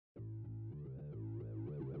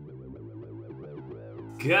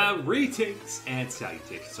Greetings and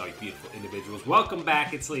salutations, all you beautiful individuals. Welcome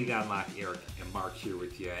back. It's League Unlock. Eric and Mark here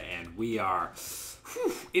with you, and we are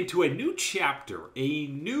into a new chapter, a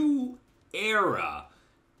new era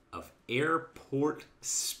of airport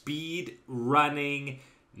speed running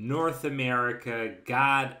North America.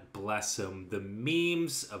 God bless them. The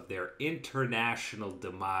memes of their international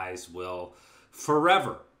demise will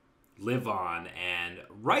forever live on, and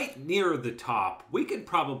right near the top, we can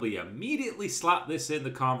probably immediately slot this in the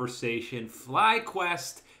conversation.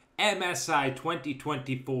 FlyQuest MSI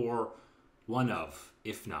 2024, one of,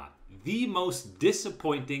 if not the most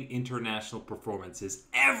disappointing international performances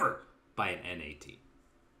ever by an NA team.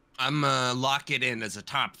 I'm lock it in as a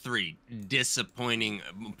top 3 disappointing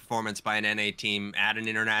performance by an NA team at an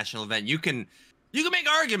international event. You can make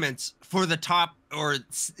arguments for the top or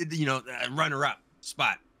runner-up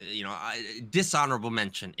spot. Dishonorable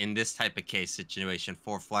mention in this type of case situation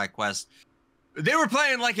for FlyQuest. They were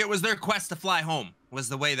playing like it was their quest to fly home, was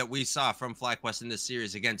the way that we saw from FlyQuest in this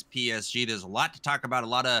series against PSG. There's a lot to talk about, a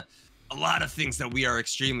lot of things that we are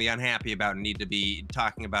extremely unhappy about and need to be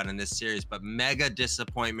talking about in this series, but mega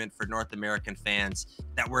disappointment for North American fans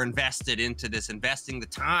that were invested into this, investing the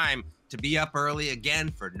time to be up early again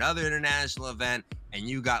for another international event, and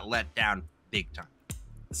you got let down big time.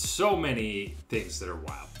 So many things that are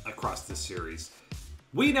wild across this series.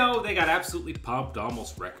 We know they got absolutely pumped,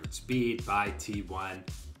 almost record speed by T1.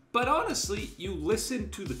 But honestly, you listen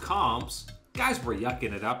to the comms, guys were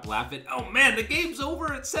yucking it up, laughing, oh man, the game's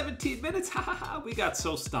over at 17 minutes, ha ha ha, we got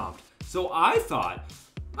so stomped. So I thought,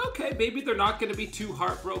 okay, maybe they're not going to be too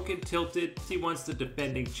heartbroken, tilted. T1's the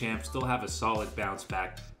defending champ, still have a solid bounce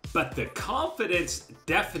back. But the confidence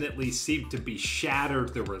definitely seemed to be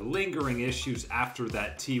shattered. There were lingering issues after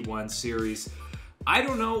that T1 series. I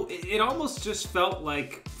don't know, it almost just felt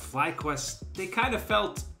like FlyQuest, they kind of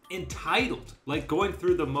felt entitled, like going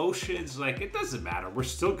through the motions, like it doesn't matter, we're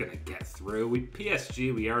still gonna get through.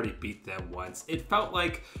 PSG, we already beat them once. It felt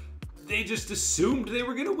like they just assumed they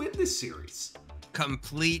were gonna win this series.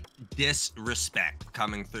 Complete disrespect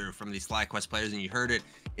coming through from these FlyQuest players, and you heard it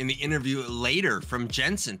in the interview later from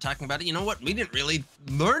Jensen talking about it. You know what? We didn't really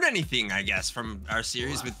learn anything, I guess, from our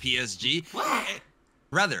series with PSG.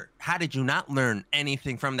 Brother, how did you not learn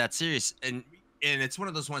anything from that series? And it's one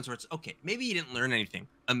of those ones where it's, okay, maybe you didn't learn anything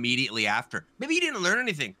immediately after. Maybe you didn't learn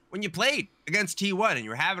anything when you played against T1 and you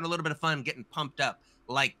were having a little bit of fun getting pumped up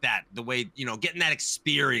like that, the way, getting that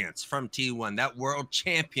experience from T1, that world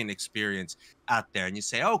champion experience out there. And you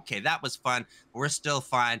say, okay, that was fun. We're still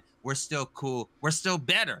fine. We're still cool. We're still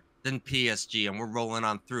better than PSG, and we're rolling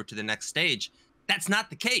on through to the next stage. That's not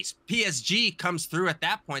the case. PSG comes through at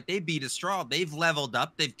that point. They beat a straw. They've leveled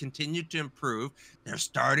up. They've continued to improve. They're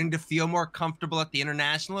starting to feel more comfortable at the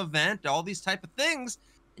international event, all these type of things.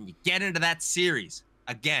 And you get into that series,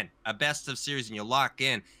 again, a best of series, and you lock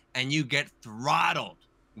in, and you get throttled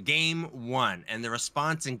game 1. And the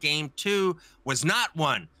response in game 2 was not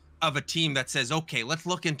one of a team that says, okay, let's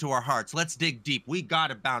look into our hearts. Let's dig deep. We got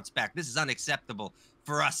to bounce back. This is unacceptable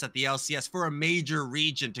for us at the LCS, for a major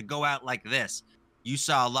region to go out like this. You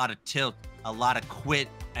saw a lot of tilt, a lot of quit,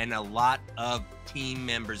 and a lot of team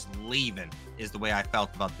members leaving is the way I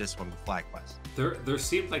felt about this one with FlyQuest. There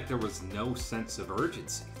seemed like there was no sense of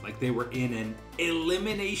urgency. Like they were in an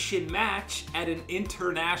elimination match at an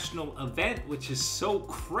international event, which is so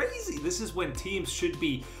crazy. This is when teams should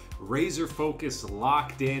be razor focused,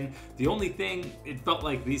 locked in. The only thing it felt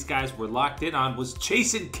like these guys were locked in on was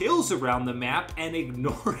chasing kills around the map and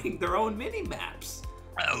ignoring their own mini maps.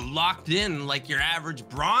 Locked in like your average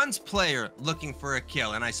bronze player looking for a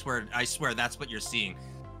kill, and I swear that's what you're seeing.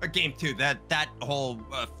 Game 2, that whole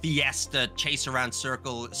fiesta chase around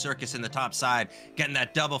circus in the top side, getting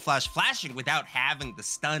that double flash, flashing without having the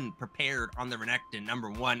stun prepared on the Renekton.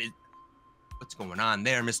 Number 1 is, what's going on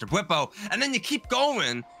there, Mr. Bwippo? And then you keep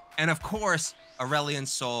going, and of course Aurelion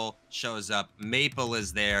Sol shows up. Maple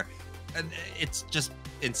is there. It's just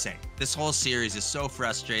insane. This whole series is so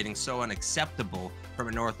frustrating, so unacceptable from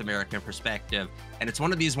a North American perspective. And it's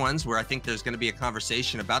one of these ones where I think there's going to be a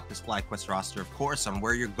conversation about this FlyQuest roster, of course, on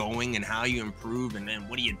where you're going and how you improve and then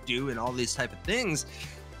what do you do and all these type of things.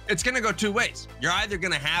 It's going to go 2 ways. You're either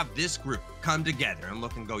going to have this group come together and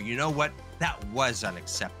look and go, you know what? That was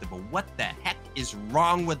unacceptable. What the heck is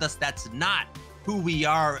wrong with us? That's not who we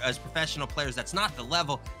are as professional players. That's not the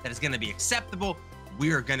level that is going to be acceptable.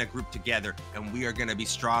 We are going to group together and we are going to be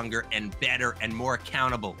stronger and better and more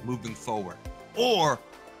accountable moving forward. Or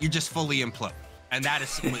you just fully implode. And that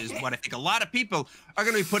is what I think a lot of people are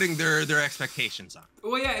going to be putting their expectations on.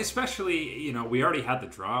 Well, yeah, especially, we already had the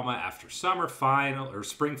drama after summer final or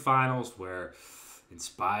spring finals where,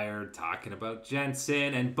 Inspired, talking about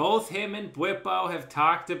Jensen, and both him and Bwipo have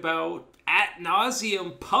talked about ad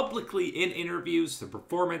nauseum publicly in interviews the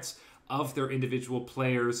performance of their individual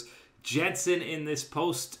players. Jensen in this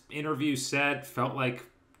post-interview felt like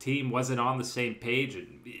team wasn't on the same page,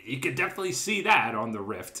 and you could definitely see that on the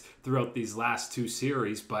Rift throughout these last 2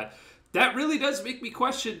 series, but that really does make me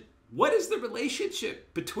question, what is the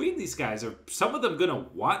relationship between these guys? Are some of them going to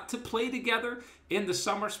want to play together in the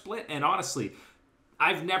summer split? And honestly,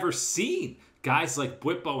 I've never seen guys like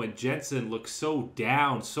Bwipo and Jensen look so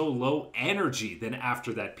down, so low energy than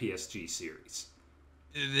after that PSG series.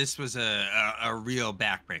 This was a real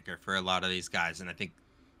backbreaker for a lot of these guys, and I think,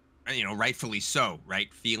 you know, rightfully so,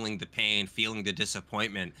 right? Feeling the pain, feeling the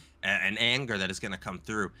disappointment and anger that is going to come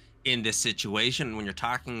through in this situation. When you're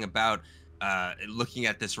talking about looking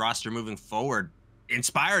at this roster moving forward,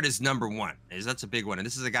 Inspired is number 1. That's a big one. And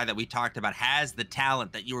this is a guy that we talked about has the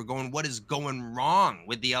talent that you were going, what is going wrong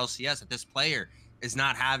with the LCS that this player is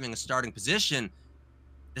not having a starting position?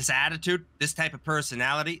 This attitude, this type of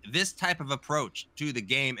personality, this type of approach to the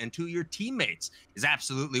game and to your teammates is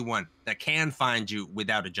absolutely one that can find you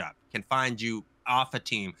without a job, can find you off a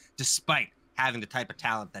team despite having the type of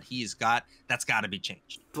talent that he's got. That's got to be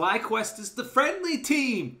changed. FlyQuest is the friendly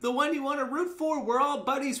team, the one you want to root for. We're all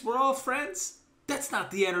buddies, we're all friends. That's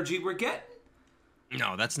not the energy we're getting.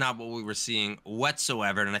 No, that's not what we were seeing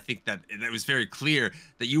whatsoever. And I think that it was very clear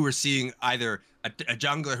that you were seeing either a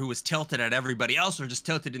jungler who was tilted at everybody else or just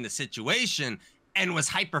tilted in the situation and was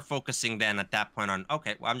hyper-focusing then at that point on,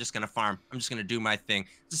 okay, well, I'm just going to farm. I'm just going to do my thing.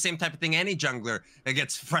 It's the same type of thing any jungler that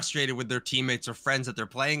gets frustrated with their teammates or friends that they're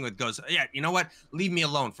playing with goes, yeah, you know what? Leave me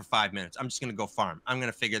alone for 5 minutes. I'm just going to go farm. I'm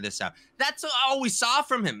going to figure this out. That's all we saw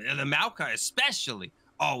from him. And the Maokai especially.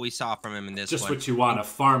 All we saw from him in this just one. What you want, a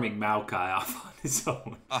farming Maokai off on his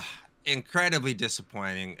own. Incredibly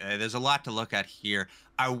disappointing. There's a lot to look at here.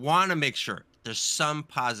 I want to make sure there's some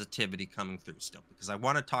positivity coming through still, because I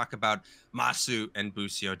want to talk about Masu and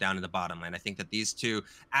Busio down in the bottom lane. I think that these two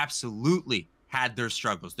absolutely had their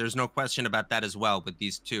struggles. There's no question about that as well with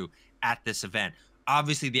these two at this event.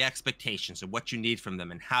 Obviously, the expectations of what you need from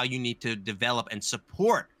them and how you need to develop and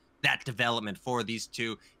support that development for these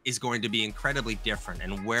two is going to be incredibly different,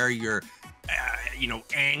 and where your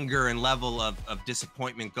anger and level of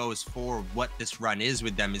disappointment goes for what this run is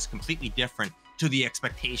with them is completely different to the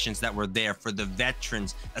expectations that were there for the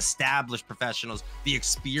veterans, established professionals, the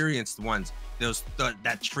experienced ones,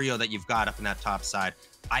 that trio that you've got up in that top side.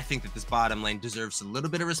 I think that this bottom lane deserves a little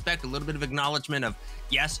bit of respect, a little bit of acknowledgement of,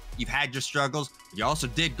 yes, you've had your struggles. You also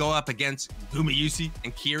did go up against Gumayusi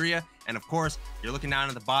and Kyria. And of course, you're looking down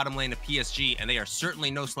at the bottom lane of PSG, and they are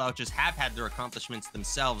certainly no slouches, have had their accomplishments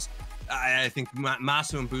themselves. I think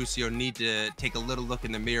Masu and Busio need to take a little look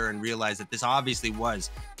in the mirror and realize that this obviously was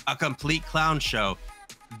a complete clown show.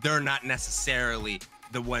 They're not necessarily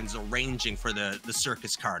the ones arranging for the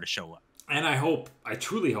circus car to show up. And I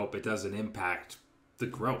truly hope it doesn't impact the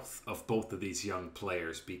growth of both of these young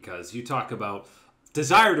players, because you talk about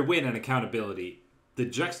desire to win and accountability. The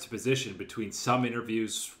juxtaposition between some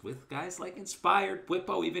interviews with guys like Inspired,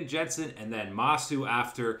 Bwipo, even Jensen, and then Masu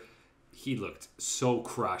after, he looked so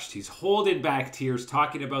crushed. He's holding back tears,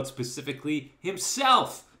 talking about specifically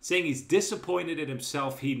himself, saying he's disappointed in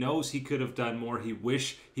himself. He knows he could have done more. He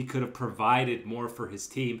wish he could have provided more for his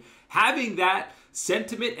team. Having that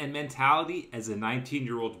sentiment and mentality as a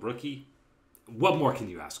 19-year-old rookie, what more can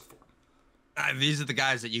you ask for? These are the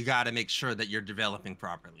guys that you got to make sure that you're developing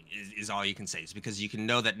properly is all you can say. Is because you can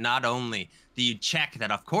know that not only do you check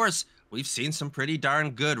that, of course, we've seen some pretty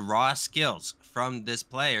darn good raw skills from this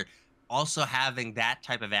player, also having that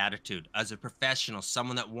type of attitude as a professional,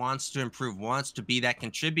 someone that wants to improve, wants to be that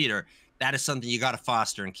contributor. That is something you got to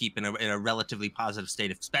foster and keep in a relatively positive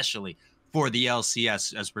state, especially for the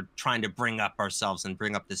LCS as we're trying to bring up ourselves and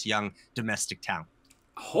bring up this young domestic talent.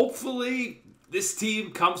 Hopefully this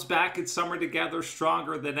team comes back in summer together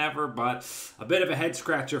stronger than ever, but a bit of a head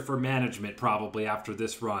scratcher for management probably after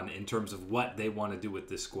this run in terms of what they want to do with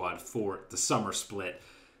this squad for the summer split.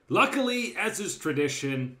 Luckily, as is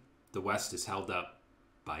tradition, the West is held up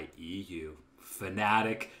by EU.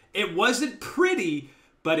 Fnatic. It wasn't pretty,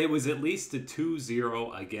 but it was at least a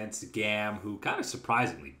 2-0 against GAM, who kind of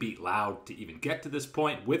surprisingly beat Loud to even get to this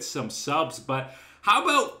point with some subs. But how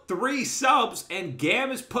about 3 subs and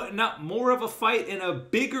GAM is putting up more of a fight in a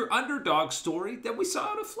bigger underdog story than we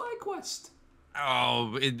saw out of FlyQuest?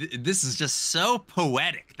 Oh, this is just so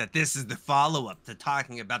poetic that this is the follow-up to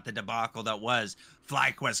talking about the debacle that was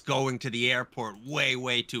FlyQuest going to the airport way,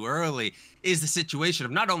 way too early, is the situation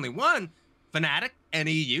of not only one, Fnatic and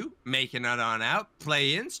EU making it on out,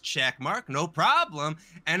 play-ins, check mark, no problem.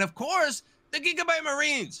 And of course, The Gigabyte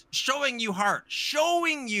Marines showing you heart,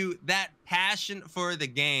 showing you that passion for the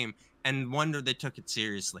game, and wonder they took it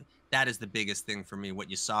seriously. That is the biggest thing for me, what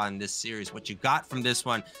you saw in this series, what you got from this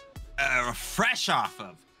one, fresh off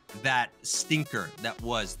of that stinker that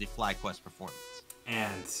was the FlyQuest performance.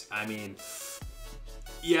 And, I mean,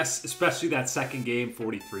 yes, especially that second game,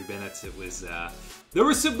 43 minutes, it was, there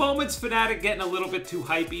were some moments Fnatic getting a little bit too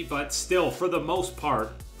hypey, but still, for the most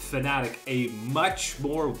part, Fnatic, a much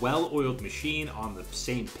more well-oiled machine on the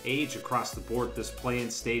same page across the board this play-in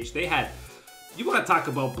stage. They had, you want to talk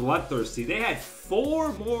about bloodthirsty, they had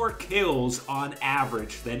 4 more kills on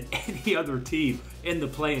average than any other team in the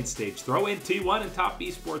play-in stage. Throw in T1 and top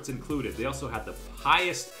eSports included. They also had the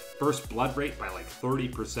highest first blood rate by like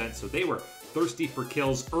 30%, so they were thirsty for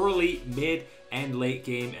kills early, mid, and late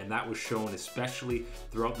game, and that was shown especially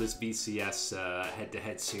throughout this VCS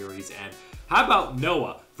head-to-head series. And how about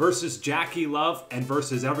Noah versus Jackie Love and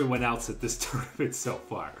versus everyone else at this tournament so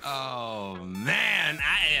far? Oh man,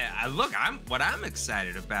 what I'm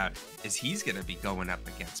excited about is he's gonna be going up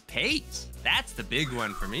against Pace. That's the big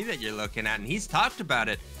one for me that you're looking at, and he's talked about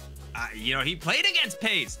it. You know, he played against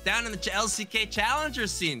Pace down in the LCK Challenger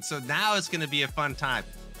scene, so now it's gonna be a fun time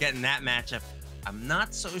getting that matchup. I'm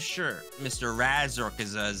not so sure Mr. Razork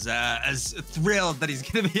is as thrilled that he's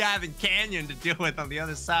going to be having Canyon to deal with on the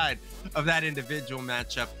other side of that individual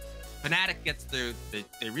matchup. Fnatic gets through.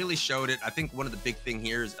 They really showed it. I think one of the big thing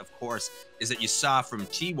here is, of course, is that you saw from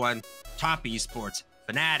T1, top esports,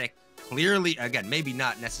 Fnatic, clearly, again, maybe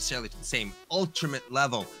not necessarily to the same ultimate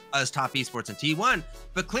level as top esports and T1,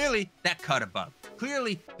 but clearly that cut above.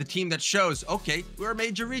 Clearly the team that shows, okay, we're a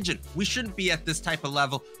major region. We shouldn't be at this type of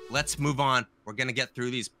level. Let's move on. We're going to get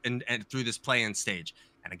through these and through this play-in stage.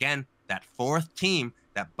 And again, that 4th team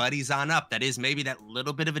that buddies on up, that is maybe that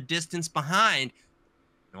little bit of a distance behind,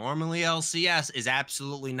 normally LCS is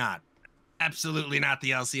absolutely not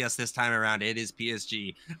the LCS this time around. It is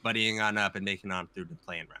PSG buddying on up and making on through the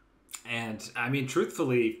play-in round. And, I mean,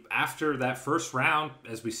 truthfully, after that first round,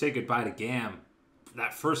 as we say goodbye to GAM,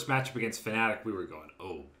 that first matchup against Fnatic, we were going,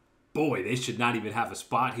 oh, boy, they should not even have a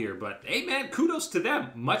spot here. But, hey, man, kudos to them.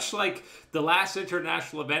 Much like the last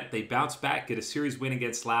international event, they bounce back, get a series win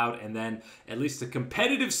against Loud, and then at least a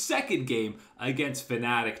competitive second game against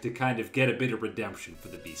Fnatic to kind of get a bit of redemption for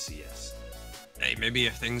the BCS. Hey, maybe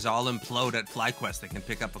if things all implode at FlyQuest, they can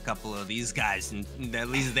pick up a couple of these guys, and at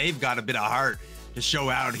least they've got a bit of heart to show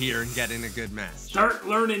out here and get in a good match. Start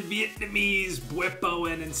learning Vietnamese,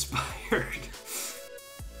 Bwipo, and inspired.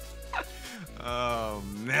 Oh,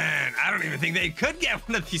 man. I don't even think they could get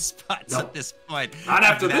one of these spots at this point. Not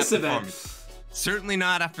after this event. Certainly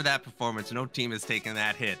not after that performance. No team has taken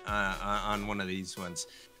that hit on one of these ones.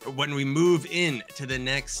 When we move in to the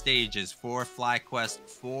next stages for FlyQuest,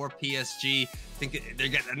 for PSG, I think they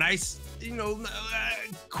get a nice,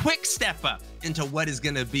 quick step up into what is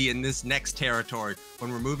going to be in this next territory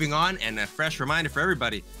when we're moving on. And a fresh reminder for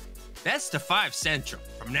everybody, best of 5 Central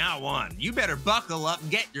from now on. You better buckle up,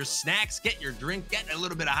 get your snacks, get your drink, get a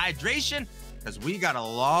little bit of hydration, because we got a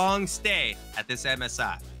long stay at this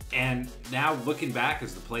MSI. And now looking back,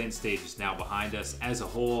 as the play-in stage is now behind us as a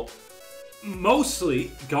whole,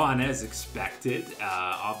 mostly gone as expected.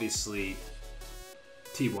 Obviously,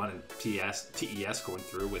 T1 and TES going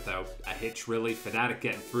through without a hitch, really. Fnatic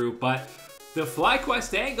getting through, but the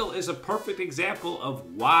FlyQuest angle is a perfect example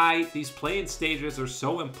of why these play-in stages are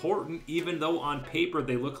so important. Even though on paper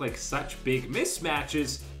they look like such big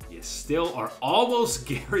mismatches, you still are almost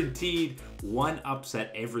guaranteed one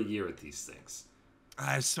upset every year at these things.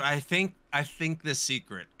 So I think the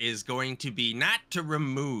secret is going to be not to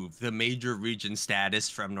remove the major region status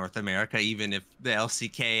from North America, even if the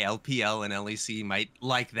LCK, LPL, and LEC might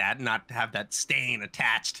like that, not to have that stain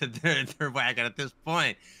attached to their wagon at this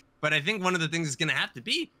point. But I think one of the things is going to have to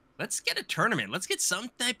be, let's get a tournament. Let's get some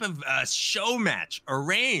type of show match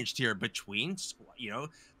arranged here between,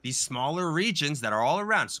 these smaller regions that are all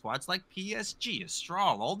around. Squads like PSG,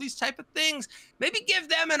 Astral, all these type of things. Maybe give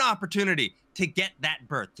them an opportunity to get that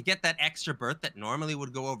berth, to get that extra berth that normally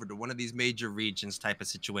would go over to one of these major regions type of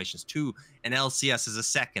situations, to an LCS as a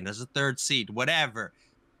second, as a 3rd seed, whatever.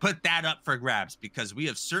 Put that up for grabs, because we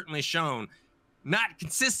have certainly shown not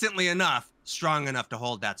consistently enough, strong enough to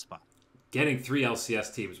hold that spot. Getting 3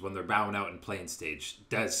 LCS teams when they're bowing out in play-in stage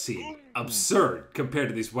does seem absurd compared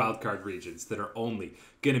to these wildcard regions that are only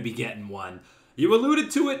going to be getting 1. You alluded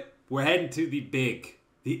to it. We're heading to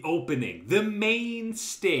the opening, the main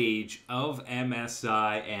stage of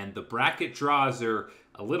MSI, and the bracket draws are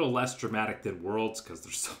a little less dramatic than Worlds because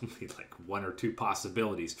there's only like 1 or 2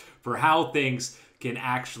 possibilities for how things can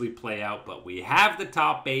actually play out. But we have the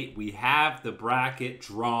top 8. We have the bracket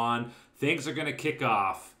drawn. Things are going to kick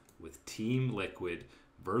off with Team Liquid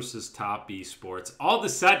versus Top Esports. All of a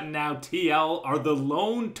sudden now TL are the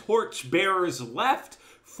lone torchbearers left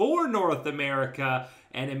for North America,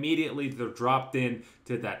 and immediately they're dropped in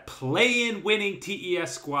to that play-in winning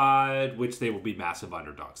TES squad, which they will be massive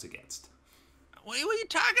underdogs against. What are you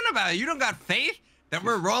talking about? You don't got faith that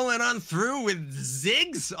we're rolling on through with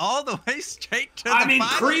Ziggs all the way straight to the I mean,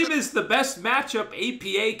 final? Cream is the best matchup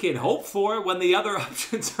APA can hope for when the other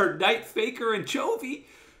options are Knight, Faker, and Chovy.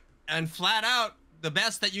 And flat out, the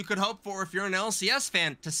best that you could hope for if you're an LCS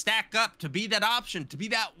fan, to stack up, to be that option, to be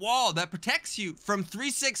that wall that protects you from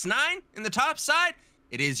 369 in the top side,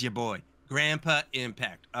 it is your boy, Grandpa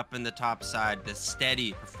Impact, up in the top side, the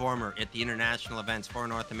steady performer at the international events for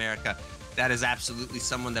North America. That is absolutely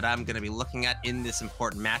someone that I'm going to be looking at in this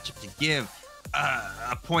important matchup to give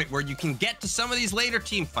a point where you can get to some of these later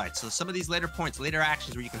team fights. So some of these later points, later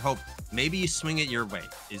actions where you can hope maybe you swing it your way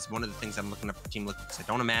is one of the things I'm looking at for Team Liquid. I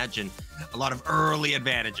don't imagine a lot of early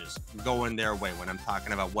advantages going their way when I'm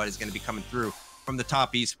talking about what is going to be coming through from the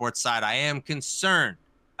Top Esports side. I am concerned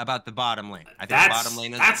about the bottom lane. I think the bottom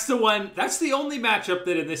lane is... That's the one. That's the only matchup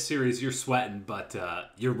that in this series you're sweating, but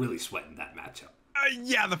you're really sweating that matchup.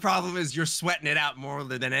 Yeah, the problem is you're sweating it out more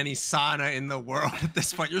than any sauna in the world at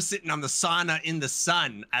this point. You're sitting on the sauna in the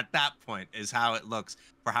sun at that point is how it looks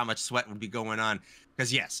for how much sweat would be going on.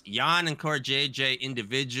 Because yes, Jan and Core JJ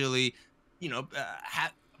individually,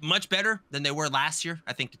 much better than they were last year,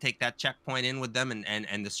 I think, to take that checkpoint in with them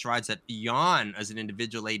and the strides that Jan as an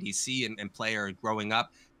individual ADC and player growing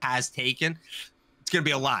up has taken. It's going to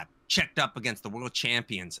be a lot. Checked up against the world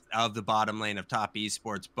champions of the bottom lane of Top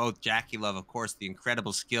Esports, both Jackie Love, of course, the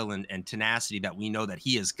incredible skill and tenacity that we know that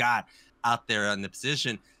he has got out there on the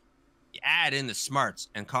position. You add in the smarts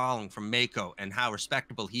and calling from Mako and how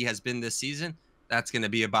respectable he has been this season, that's going to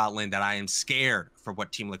be a bot lane that I am scared for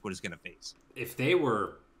what Team Liquid is going to face. If they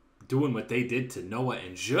were doing what they did to Noah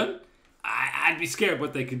and Jun, I'd be scared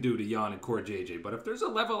what they can do to Jan and Core JJ. But if there's a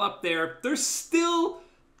level up there, there's still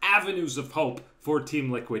avenues of hope for Team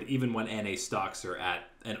Liquid, even when NA stocks are at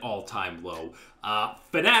an all-time low.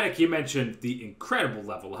 Fnatic, you mentioned the incredible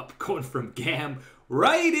level up, going from GAM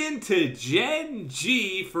right into Gen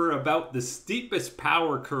G for about the steepest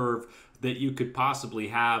power curve that you could possibly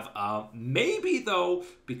have. Maybe, though,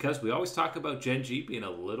 because we always talk about Gen G being a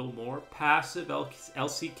little more passive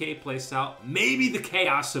LCK playstyle, maybe the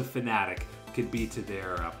chaos of Fnatic could be to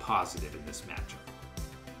their positive in this matchup.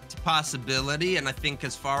 Possibility, and I think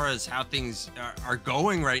as far as how things are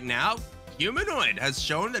going right now, Humanoid has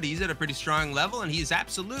shown that he's at a pretty strong level, and he's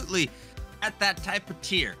absolutely at that type of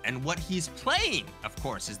tier. And what he's playing, of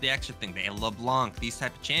course, is the extra thing. The LeBlanc, these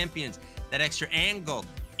type of champions, that extra angle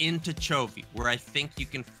into Chovy, where I think you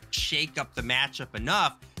can shake up the matchup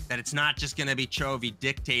enough that it's not just going to be Chovy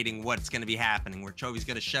dictating what's going to be happening, where Chovy's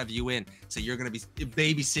going to shove you in. So you're going to be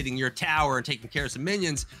babysitting your tower and taking care of some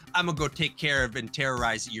minions. I'm going to go take care of and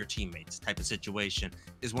terrorize your teammates type of situation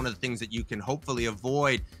is one of the things that you can hopefully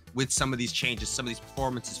avoid with some of these changes, some of these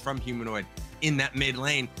performances from Humanoid in that mid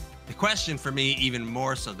lane. The question for me, even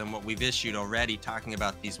more so than what we've issued already, talking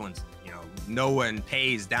about these ones, Noah and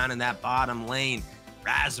Pays down in that bottom lane,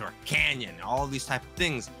 Razor, Canyon, all these type of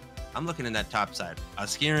things. I'm looking in that top side.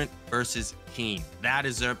 Askirant versus Keen. That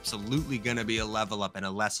is absolutely going to be a level up and a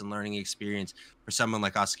lesson learning experience for someone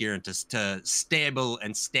like Askirant to stable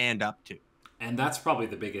and stand up to. And that's probably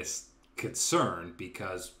the biggest concern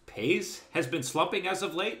because Pays has been slumping as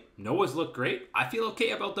of late. Noah's looked great. I feel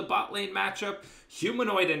okay about the bot lane matchup.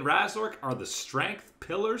 Humanoid and Razork are the strength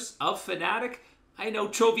pillars of Fnatic. I know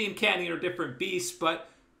Chovy and Canyon are different beasts, but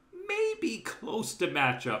maybe close to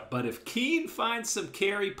matchup. But if Keen finds some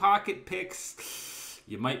carry pocket picks,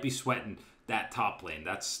 you might be sweating that top lane.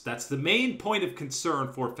 That's the main point of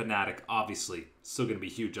concern for Fnatic. Obviously, still going to be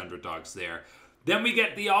huge underdogs there. Then we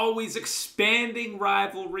get the always expanding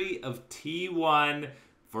rivalry of T1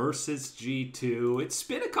 versus G2. It's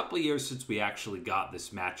been a couple years since we actually got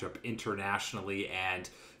this matchup internationally, and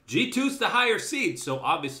G2's the higher seed, so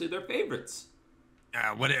obviously they're favorites.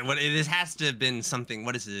 It has to have been something.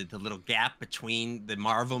 What is it? The little gap between the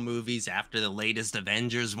Marvel movies after the latest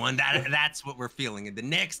Avengers one. That's what we're feeling. And the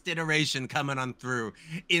next iteration coming on through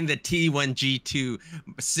in the T1 G2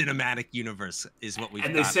 cinematic universe is what we've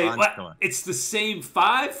got. And they say, what? It's the same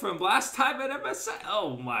 5 from last time at MSI?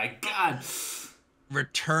 Oh my God.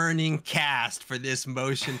 Returning cast for this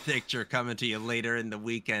motion picture coming to you later in the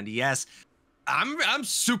weekend. Yes, I'm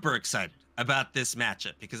super excited about this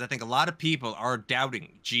matchup because I think a lot of people are doubting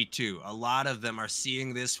G2. A lot of them are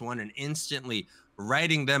seeing this one and instantly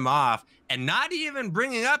writing them off and not even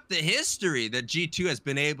bringing up the history that G2 has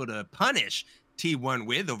been able to punish T1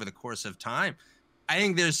 with over the course of time. I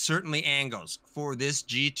think there's certainly angles for this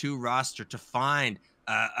G2 roster to find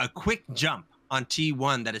a quick jump on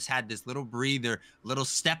T1 that has had this little breather, little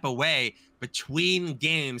step away between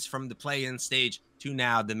games from the play-in stage to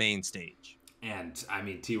now the main stage. And, I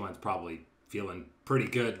mean, T1's probably feeling pretty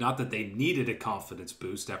good. Not that they needed a confidence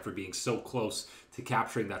boost after being so close to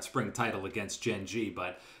capturing that spring title against Gen G,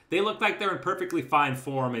 but they look like they're in perfectly fine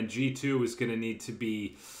form, and G2 is going to need to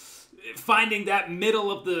be finding that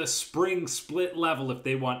middle of the spring split level if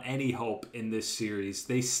they want any hope in this series.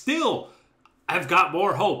 They still have got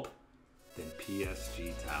more hope than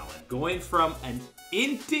PSG talent. Going from an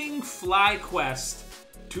inting flyquest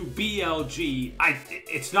to BLG,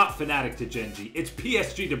 it's not Fnatic to Gen G. It's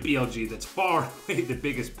PSG to BLG that's far away the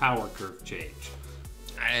biggest power curve change.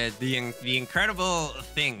 The incredible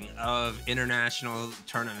thing of international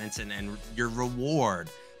tournaments and your reward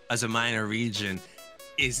as a minor region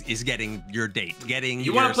is getting your date.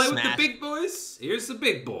 You want to play with the big boys? Here's the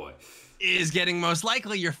big boy. Is getting most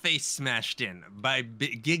likely your face smashed in by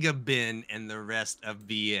Gigabin and the rest of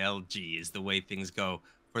BLG is the way things go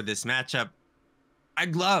for this matchup.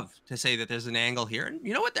 I'd love to say that there's an angle here, and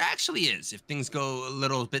you know what, there actually is. If things go a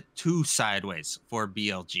little bit too sideways for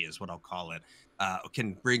BLG is what I'll call it,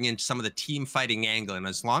 can bring in some of the team fighting angle, and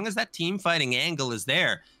as long as that team fighting angle is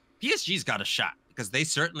there, PSG's got a shot because they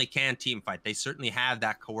certainly can team fight. They certainly have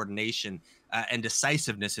that coordination and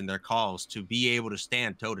decisiveness in their calls to be able to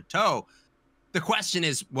stand toe-to-toe. The question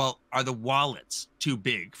is, well, are the wallets too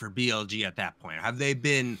big for BLG at that point? Have they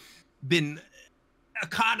been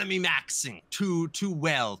economy maxing too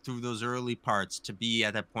well through those early parts to be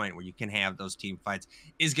at that point where you can have those team fights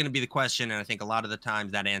is going to be the question. And I think a lot of the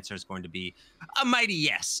times that answer is going to be a mighty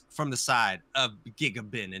yes from the side of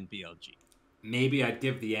Gigabin and BLG. Maybe I'd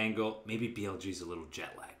give the angle. Maybe BLG's a little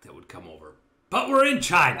jet lag that would come over. But we're in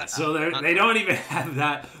China, so they don't even have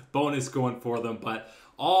that bonus going for them. But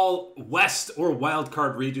all West or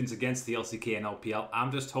wildcard regions against the LCK and LPL,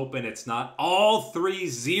 I'm just hoping it's not all 3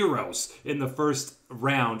 zeros in the first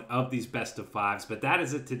round of these best of fives. But that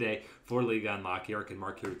is it today for League Unlock. Eric and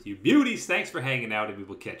Mark here with you. Beauties, thanks for hanging out, and we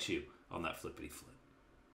will catch you on that flippity flip.